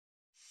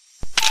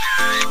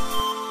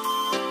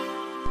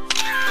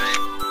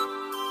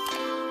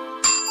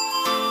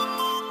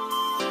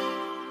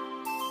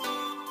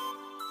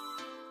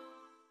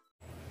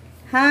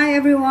Hi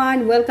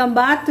everyone! Welcome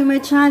back to my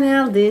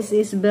channel. This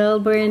is Belle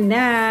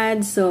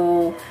Bernard.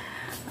 So,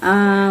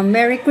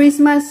 Merry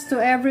Christmas to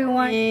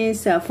everyone.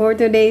 So, for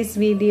today's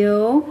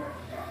video,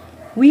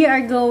 we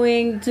are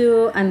going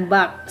to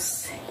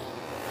unbox.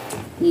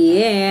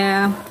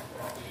 Yeah!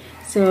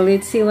 So,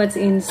 let's see what's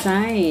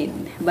inside.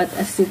 But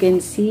as you can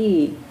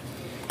see,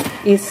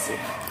 it's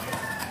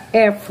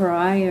air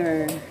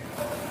fryer.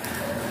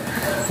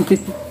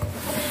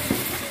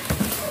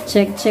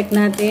 Check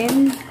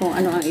natin kung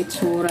ano ang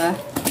itsura.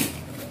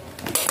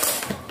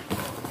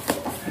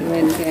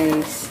 Ayan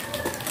guys.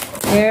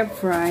 Air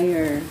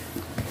fryer.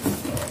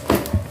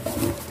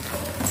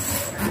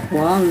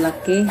 Wow,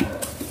 laki.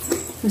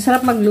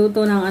 Masarap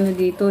magluto ng ano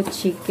dito,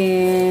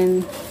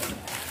 chicken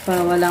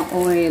para walang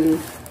oil.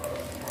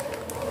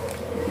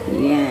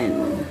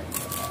 Ayan.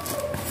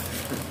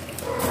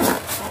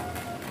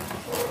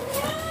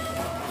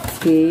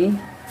 Okay.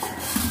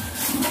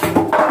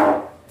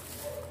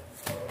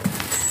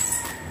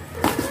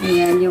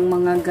 Ayan yung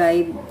mga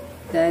guide,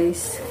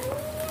 guys.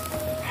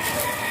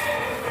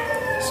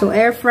 So,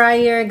 air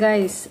fryer,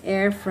 guys.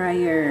 Air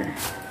fryer.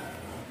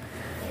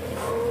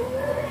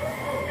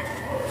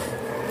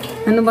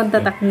 Ano bang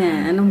tatak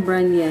niya? Anong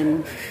brand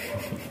yan?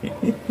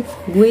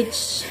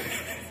 GWEICH.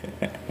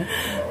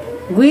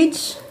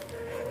 GWEICH?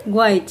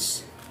 GWEICH.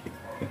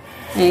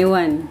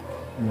 Ewan.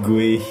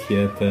 GWEICH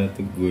yata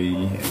ito.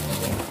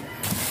 GWEICH.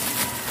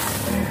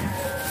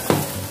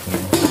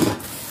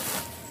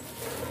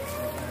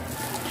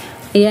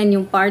 Ayan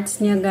yung parts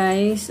niya,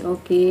 guys.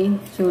 Okay.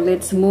 So,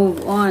 let's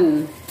move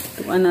on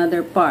to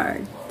another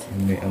part.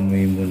 May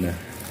amoy mo na.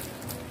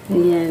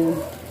 Ayan.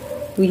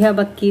 We have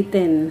a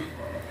kitten.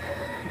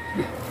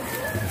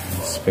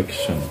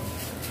 Inspection.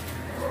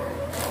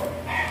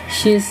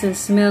 She's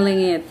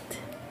smelling it.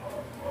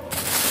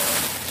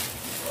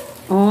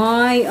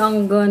 Ay,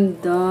 ang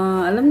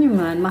ganda. Alam niyo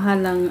man,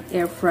 mahal ang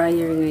air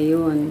fryer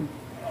ngayon.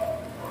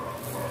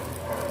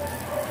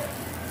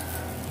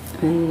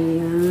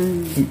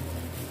 Ayan.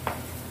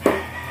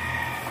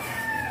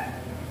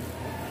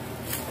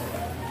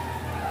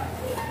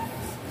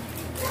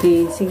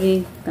 Okay,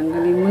 sige.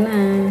 Tanggalin mo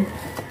na.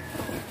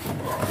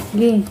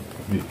 Sige.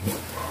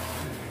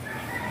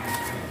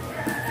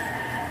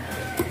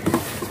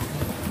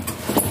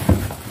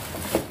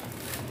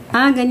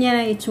 Ganyan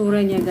ang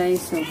itsura niya,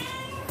 guys. So,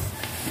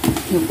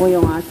 yun po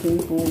yung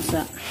aking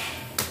pusa.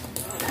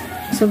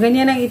 So,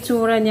 ganyan ang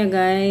itsura niya,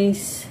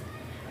 guys.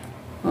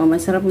 Oh,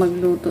 masarap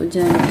magluto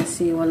dyan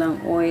kasi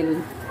walang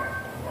oil.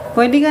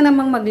 Pwede ka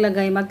namang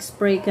maglagay,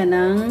 mag-spray ka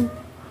ng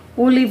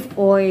olive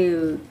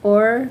oil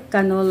or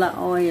canola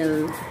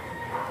oil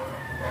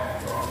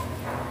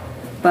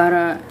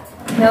para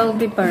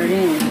healthy pa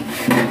rin.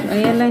 So,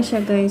 ayan lang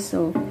siya, guys.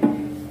 So,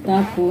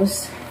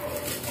 tapos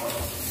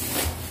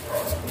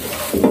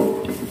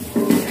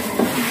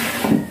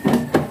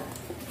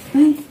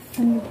ay,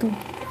 ano to?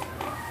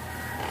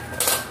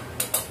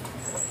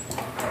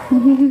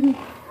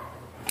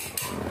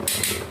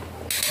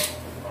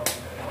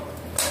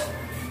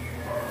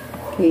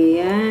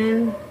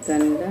 Ayan,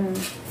 ganda.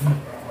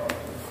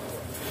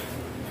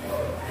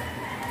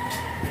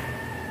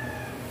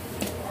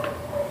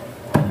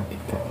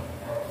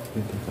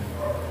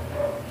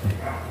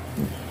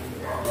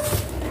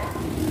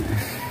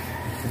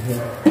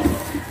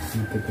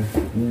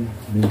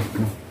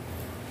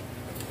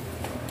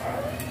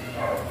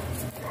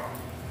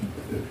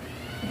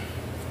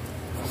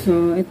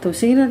 So, ito.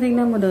 Sige na,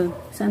 tingnan mo daw.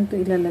 Saan ito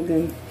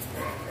ilalagay?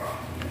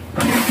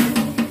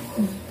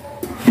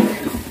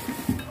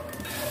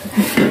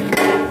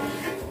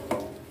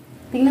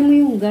 Tingnan mo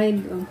yung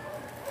guide. Oh.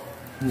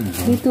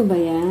 Dito ba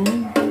yan?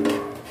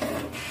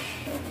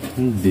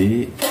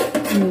 Hindi.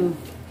 Ano?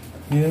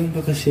 Meron ba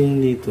kasi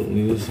yung dito?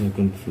 Yung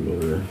second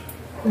floor.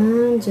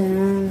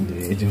 Dyan.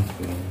 Hindi,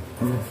 joke lang.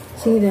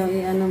 Sige daw,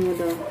 ano mo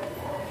daw.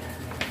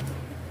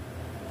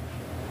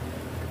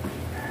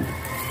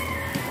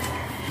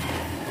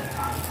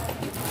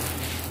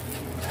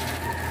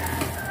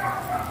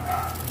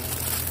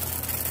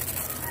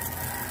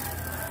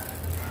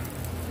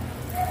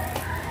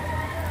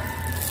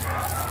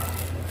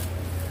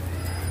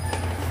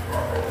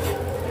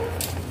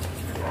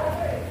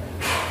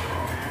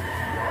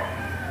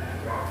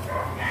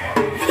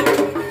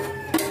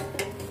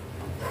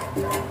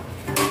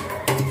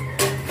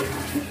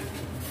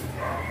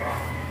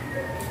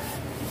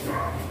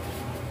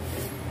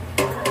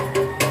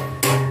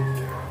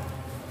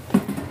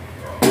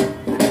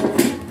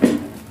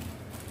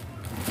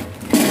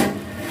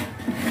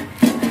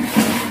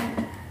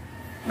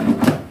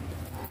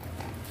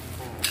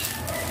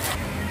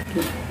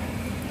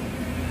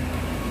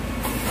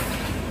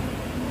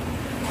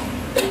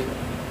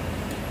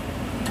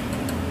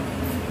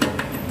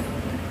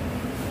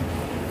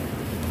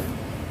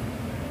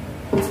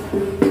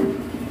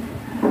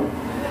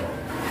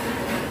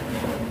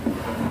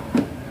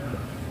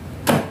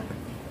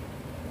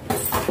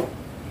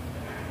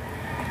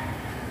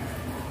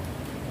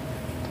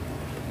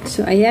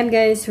 So, ayan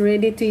guys,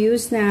 ready to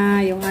use na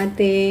yung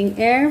ating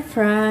air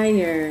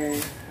fryer.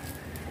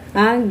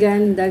 Ang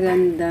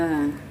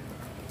ganda-ganda.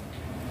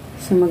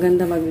 So,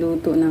 maganda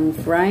magluto ng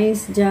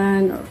fries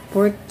dyan, or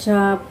pork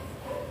chop.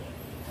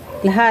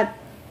 Lahat.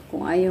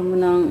 Kung ayaw mo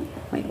ng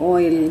may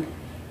oil.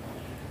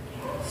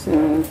 So,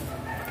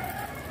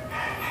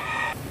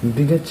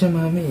 bigat siya,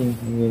 mami.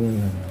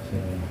 Ganyan lang. So,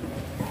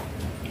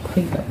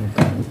 okay ka.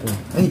 Ito.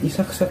 Ay,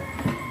 isaksak.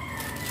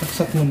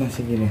 Saksak mo na.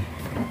 Sige na.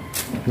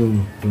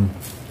 Yun.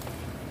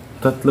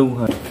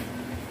 Tatluhan.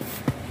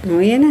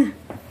 O, yan na.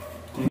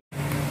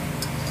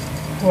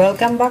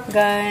 Welcome back,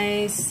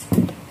 guys.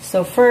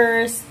 So,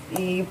 first,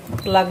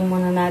 i-plug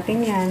muna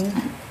natin yan.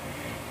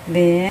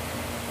 Then,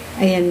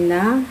 ayan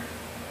na.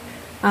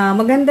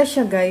 Maganda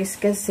siya, guys,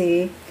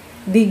 kasi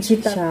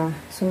digital siya.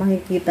 So,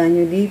 makikita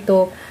nyo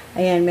dito.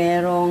 Ayan,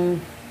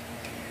 merong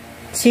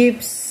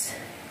chips,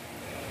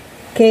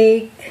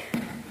 cake,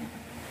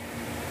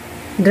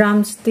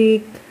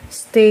 drumstick,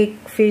 steak,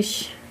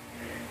 fish,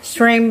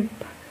 shrimp,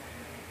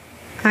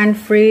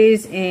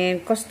 unfreeze,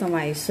 and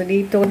customize. So,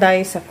 dito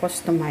tayo sa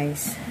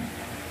customize.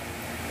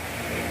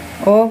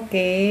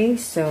 Okay,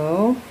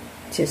 so,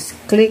 just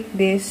click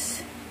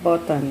this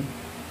button.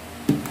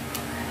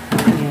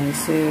 Ayan,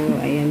 so,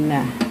 ayan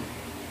na.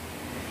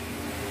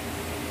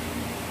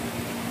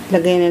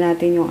 Lagay na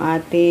natin yung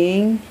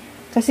ating,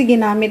 kasi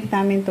ginamit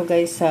namin to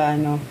guys sa,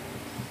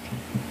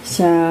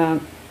 sa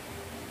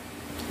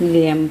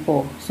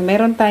liempo. So,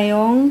 meron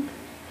tayong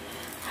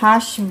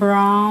hash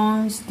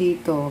browns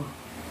dito.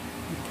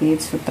 Okay,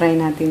 so try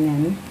natin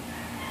yan.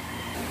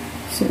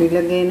 So,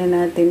 ilagay na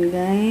natin,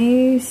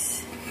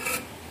 guys.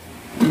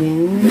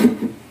 Ayan.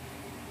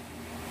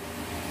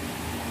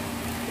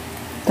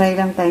 Try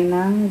lang tayo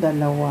ng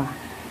dalawa.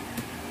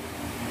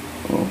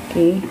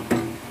 Okay.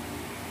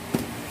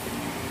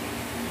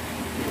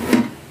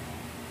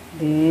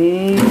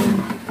 Then,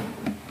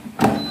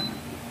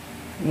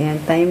 ayan,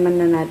 timer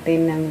na natin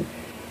ng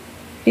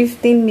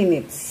 15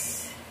 minutes.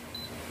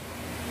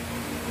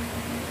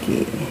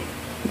 Okay.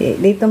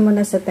 Dito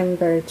muna sa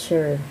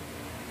temperature.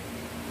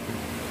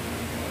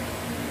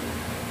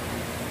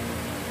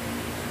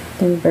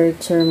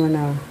 Temperature mo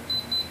na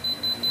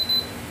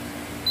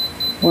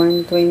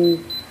 120.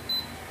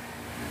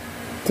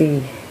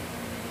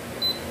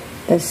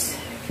 Tas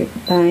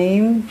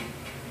time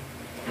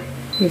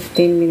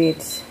 15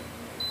 minutes.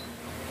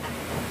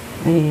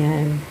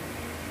 Ayan.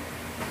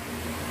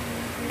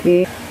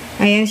 Okay.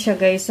 Ayan siya,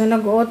 guys. So,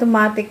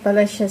 nag-automatic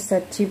pala siya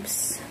sa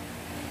chips.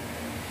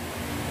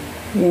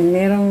 Ayan,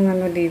 merong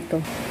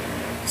dito.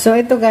 So,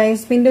 ito,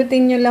 guys.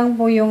 Pindutin nyo lang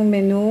po yung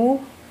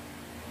menu.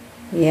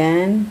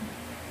 Ayan.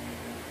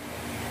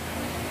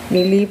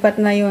 Nilipat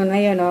na yun.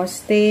 Ayan, o.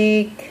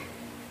 Steak.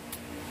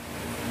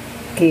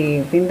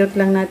 Okay. Pindot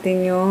lang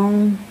natin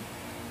yung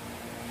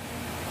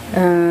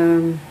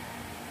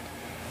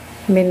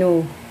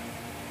menu.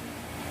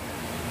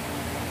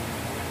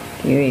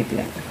 Okay, wait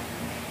lang.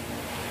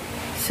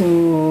 So,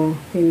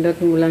 pindot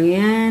mo lang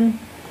yan.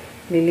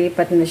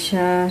 Lilipat na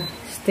siya.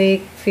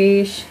 Steak,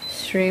 fish,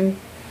 shrimp,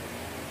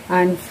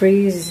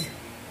 unfreeze.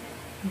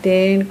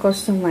 Then,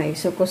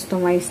 customize. So,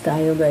 customize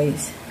tayo,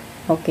 guys.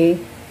 Okay?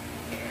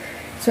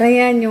 So,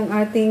 ayan yung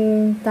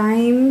ating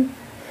time.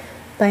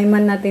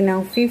 Timean natin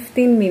ng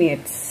 15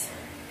 minutes.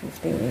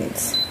 15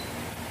 minutes.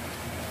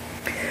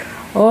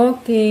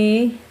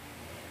 Okay.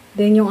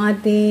 Then, yung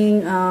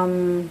ating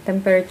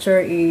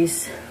temperature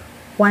is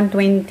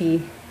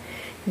 120.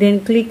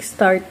 Then, click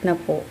start na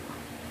po.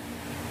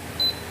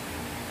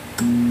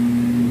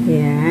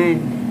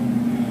 Yan.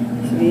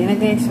 So, yan na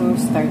guys. So,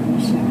 start na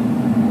siya.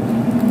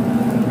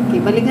 Okay,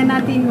 balikan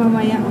natin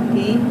mamaya.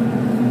 Okay.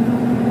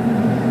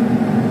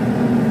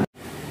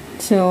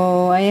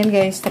 So, ayan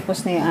guys.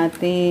 Tapos na yung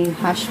ating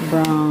hash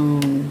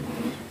brown.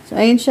 So,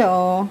 ayan siya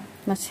oh.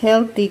 Mas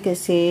healthy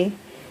kasi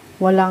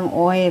walang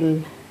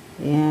oil.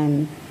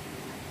 Ayan.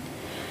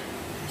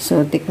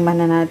 So,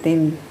 tikman na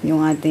natin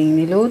yung ating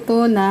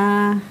niluto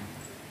na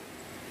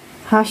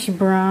hash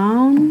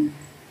brown.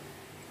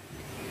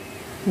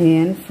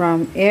 Ayan,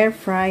 from air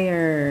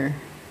fryer.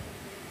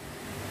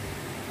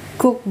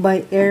 Cooked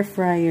by air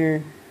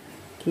fryer.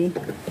 Okay.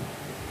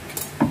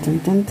 Tan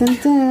tan tan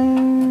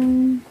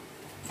tan.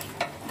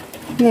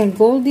 Ayan,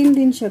 golden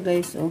din siya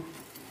guys, oh.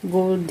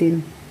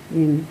 Golden.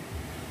 Ayan.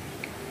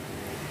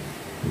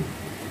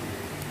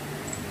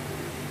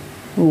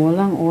 Oh,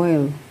 walang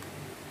oil.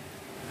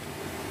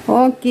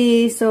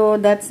 Okay, so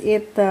that's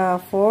it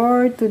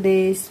for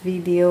today's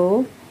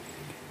video.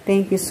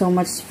 Thank you so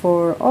much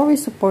for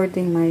always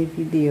supporting my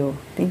video.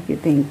 Thank you,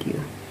 thank you.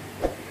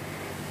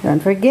 Don't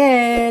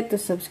forget to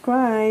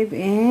subscribe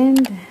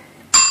and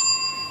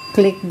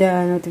click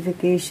the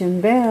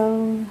notification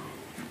bell.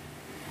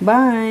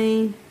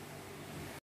 Bye!